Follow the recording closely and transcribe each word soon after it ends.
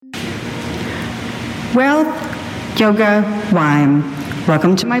Wealth, yoga, wine.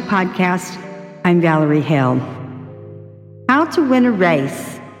 Welcome to my podcast. I'm Valerie Hale. How to win a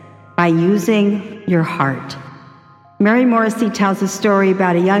race by using your heart. Mary Morrissey tells a story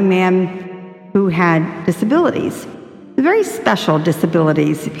about a young man who had disabilities, very special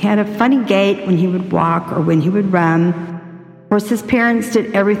disabilities. He had a funny gait when he would walk or when he would run. Of course, his parents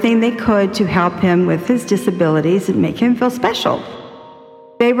did everything they could to help him with his disabilities and make him feel special.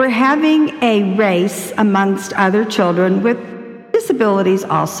 They were having a race amongst other children with disabilities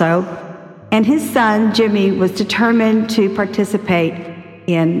also, and his son, Jimmy, was determined to participate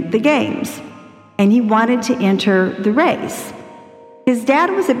in the games, and he wanted to enter the race. His dad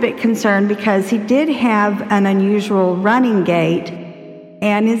was a bit concerned because he did have an unusual running gait,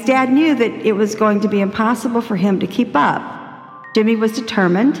 and his dad knew that it was going to be impossible for him to keep up. Jimmy was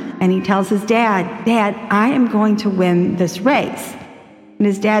determined, and he tells his dad, "Dad, I am going to win this race." And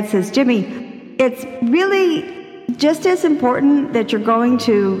his dad says, "Jimmy, it's really just as important that you're going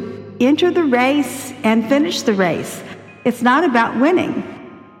to enter the race and finish the race. It's not about winning."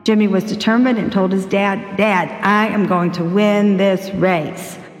 Jimmy was determined and told his dad, "Dad, I am going to win this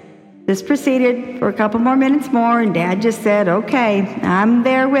race." This proceeded for a couple more minutes more, and Dad just said, "Okay, I'm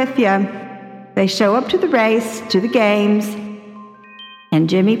there with you." They show up to the race, to the games, and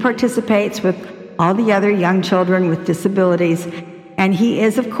Jimmy participates with all the other young children with disabilities. And he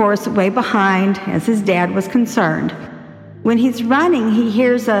is, of course, way behind, as his dad was concerned. When he's running, he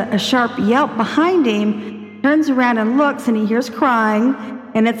hears a sharp yelp behind him, turns around and looks, and he hears crying,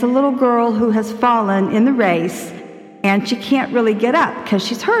 and it's a little girl who has fallen in the race, and she can't really get up because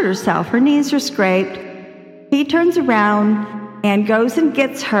she's hurt herself. Her knees are scraped. He turns around and goes and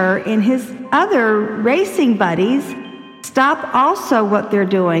gets her, and his other racing buddies stop also what they're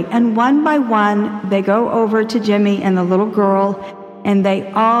doing, and one by one, they go over to Jimmy and the little girl, and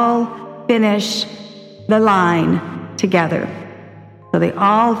they all finish the line together. So they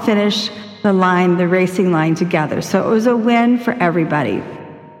all finish the line, the racing line together. So it was a win for everybody.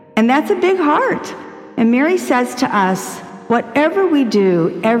 And that's a big heart. And Mary says to us, whatever we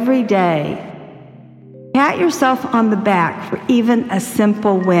do every day, pat yourself on the back for even a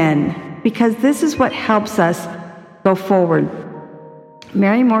simple win, because this is what helps us go forward.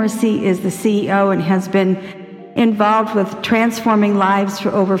 Mary Morrissey is the CEO and has been involved with transforming lives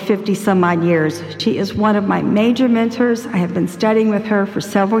for over 50 some odd years. She is one of my major mentors. I have been studying with her for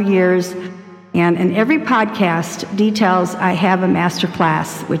several years, and in every podcast details I have a master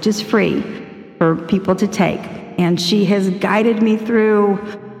class, which is free for people to take. And she has guided me through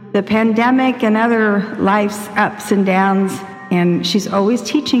the pandemic and other life's ups and downs, and she's always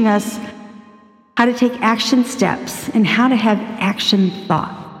teaching us how to take action steps and how to have action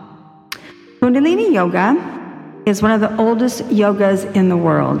thought. Kundalini Yoga is one of the oldest yogas in the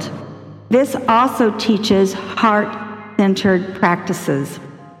world. This also teaches heart-centered practices.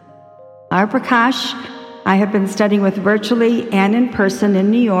 Our Prakash, I have been studying with virtually and in person in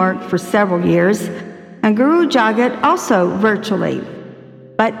New York for several years, and Guru Jagat also virtually,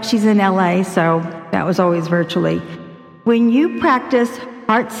 but she's in LA, so that was always virtually. When you practice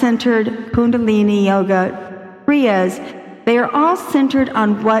heart-centered Kundalini Yoga Kriyas, they are all centered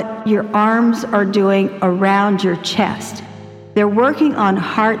on what your arms are doing around your chest. They're working on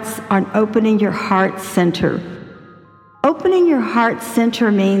hearts, on opening your heart center. Opening your heart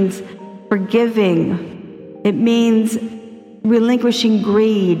center means forgiving. It means relinquishing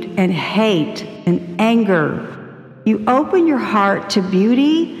greed and hate and anger. You open your heart to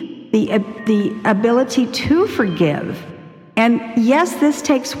beauty, the ability to forgive. And yes, this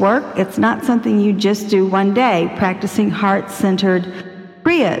takes work. It's not something you just do one day, practicing heart-centered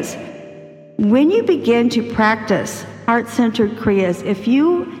Kriyas. When you begin to practice heart-centered Kriyas, if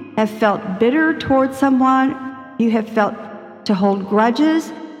you have felt bitter towards someone, you have felt to hold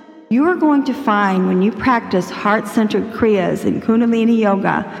grudges, you are going to find when you practice heart-centered Kriyas in Kundalini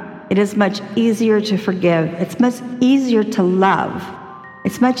Yoga, it is much easier to forgive. It's much easier to love.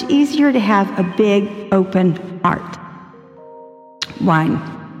 It's much easier to have a big, open heart. Wine.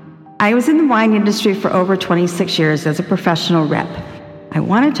 I was in the wine industry for over 26 years as a professional rep. I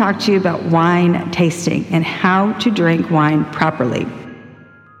want to talk to you about wine tasting and how to drink wine properly,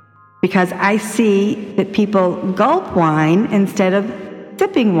 because I see that people gulp wine instead of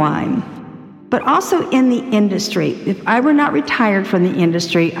sipping wine. But also in the industry, if I were not retired from the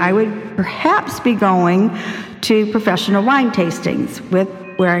industry, I would perhaps be going to professional wine tastings with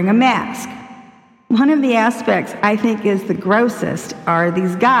wearing a mask. One of the aspects I think is the grossest are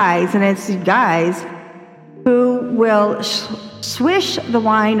these guys, and it's guys who will swish the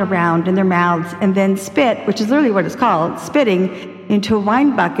wine around in their mouths and then spit, which is literally what it's called, spitting into a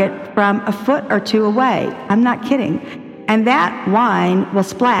wine bucket from a foot or two away. I'm not kidding. And that wine will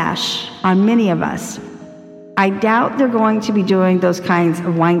splash on many of us. I doubt they're going to be doing those kinds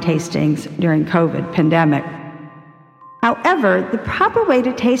of wine tastings during COVID pandemic. However, the proper way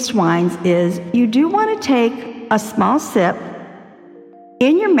to taste wines is you do want to take a small sip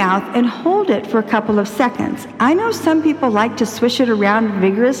in your mouth and hold it for a couple of seconds. I know some people like to swish it around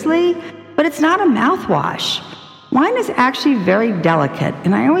vigorously, but it's not a mouthwash. Wine is actually very delicate,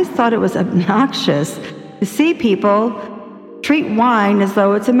 and I always thought it was obnoxious to see people treat wine as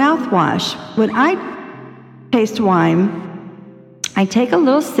though it's a mouthwash. When I taste wine, I take a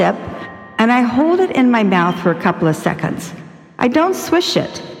little sip and I hold it in my mouth for a couple of seconds. I don't swish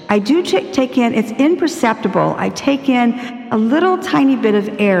it. I do take in, it's imperceptible. I take in a little tiny bit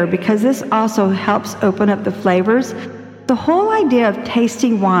of air because this also helps open up the flavors. The whole idea of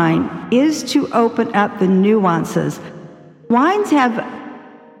tasting wine is to open up the nuances. Wines have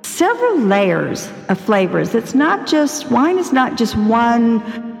several layers of flavors. Wine is not just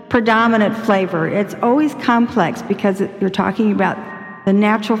one predominant flavor. It's always complex because you're talking about the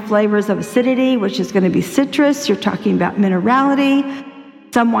natural flavors of acidity, which is going to be citrus. You're talking about minerality.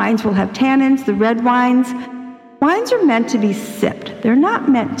 Some wines will have tannins, the red wines. Wines are meant to be sipped. They're not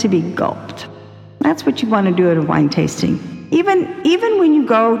meant to be gulped. That's what you want to do at a wine tasting. Even when you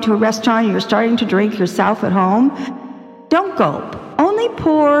go to a restaurant and you're starting to drink yourself at home, don't gulp. Only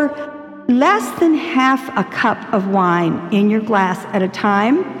pour less than half a cup of wine in your glass at a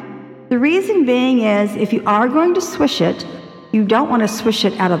time. The reason being is if you are going to swish it, you don't want to swish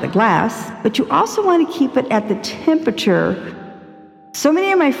it out of the glass, but you also want to keep it at the temperature. So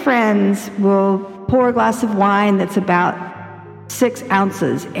many of my friends will pour a glass of wine that's about 6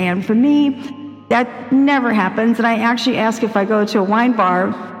 ounces, and for me, that never happens, and I actually ask if I go to a wine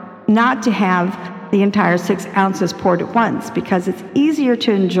bar not to have the entire 6 ounces poured at once, because it's easier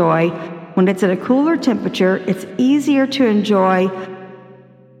to enjoy when it's at a cooler temperature. It's easier to enjoy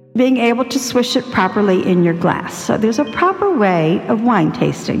being able to swish it properly in your glass. So there's a proper way of wine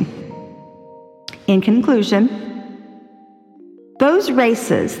tasting. In conclusion, those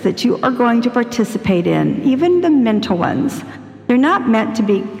races that you are going to participate in, even the mental ones, they're not meant to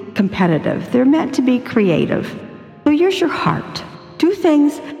be competitive. They're meant to be creative. So use your heart. Do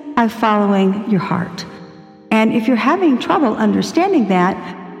things by following your heart. And if you're having trouble understanding that,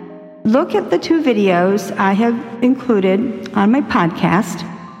 look at the 2 videos I have included on my podcast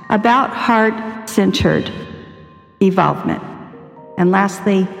about heart-centered evolvement. And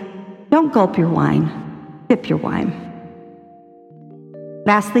lastly, don't gulp your wine, sip your wine.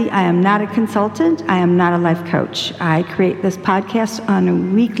 Lastly, I am not a consultant. I am not a life coach. I create this podcast on a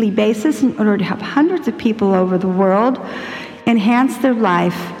weekly basis in order to help hundreds of people over the world enhance their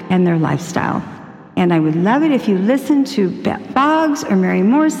life and their lifestyle. And I would love it if you listened to Beth Boggs or Mary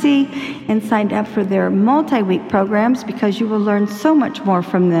Morrissey and signed up for their multi-week programs, because you will learn so much more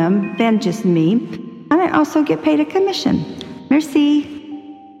from them than just me. And I also get paid a commission. Merci.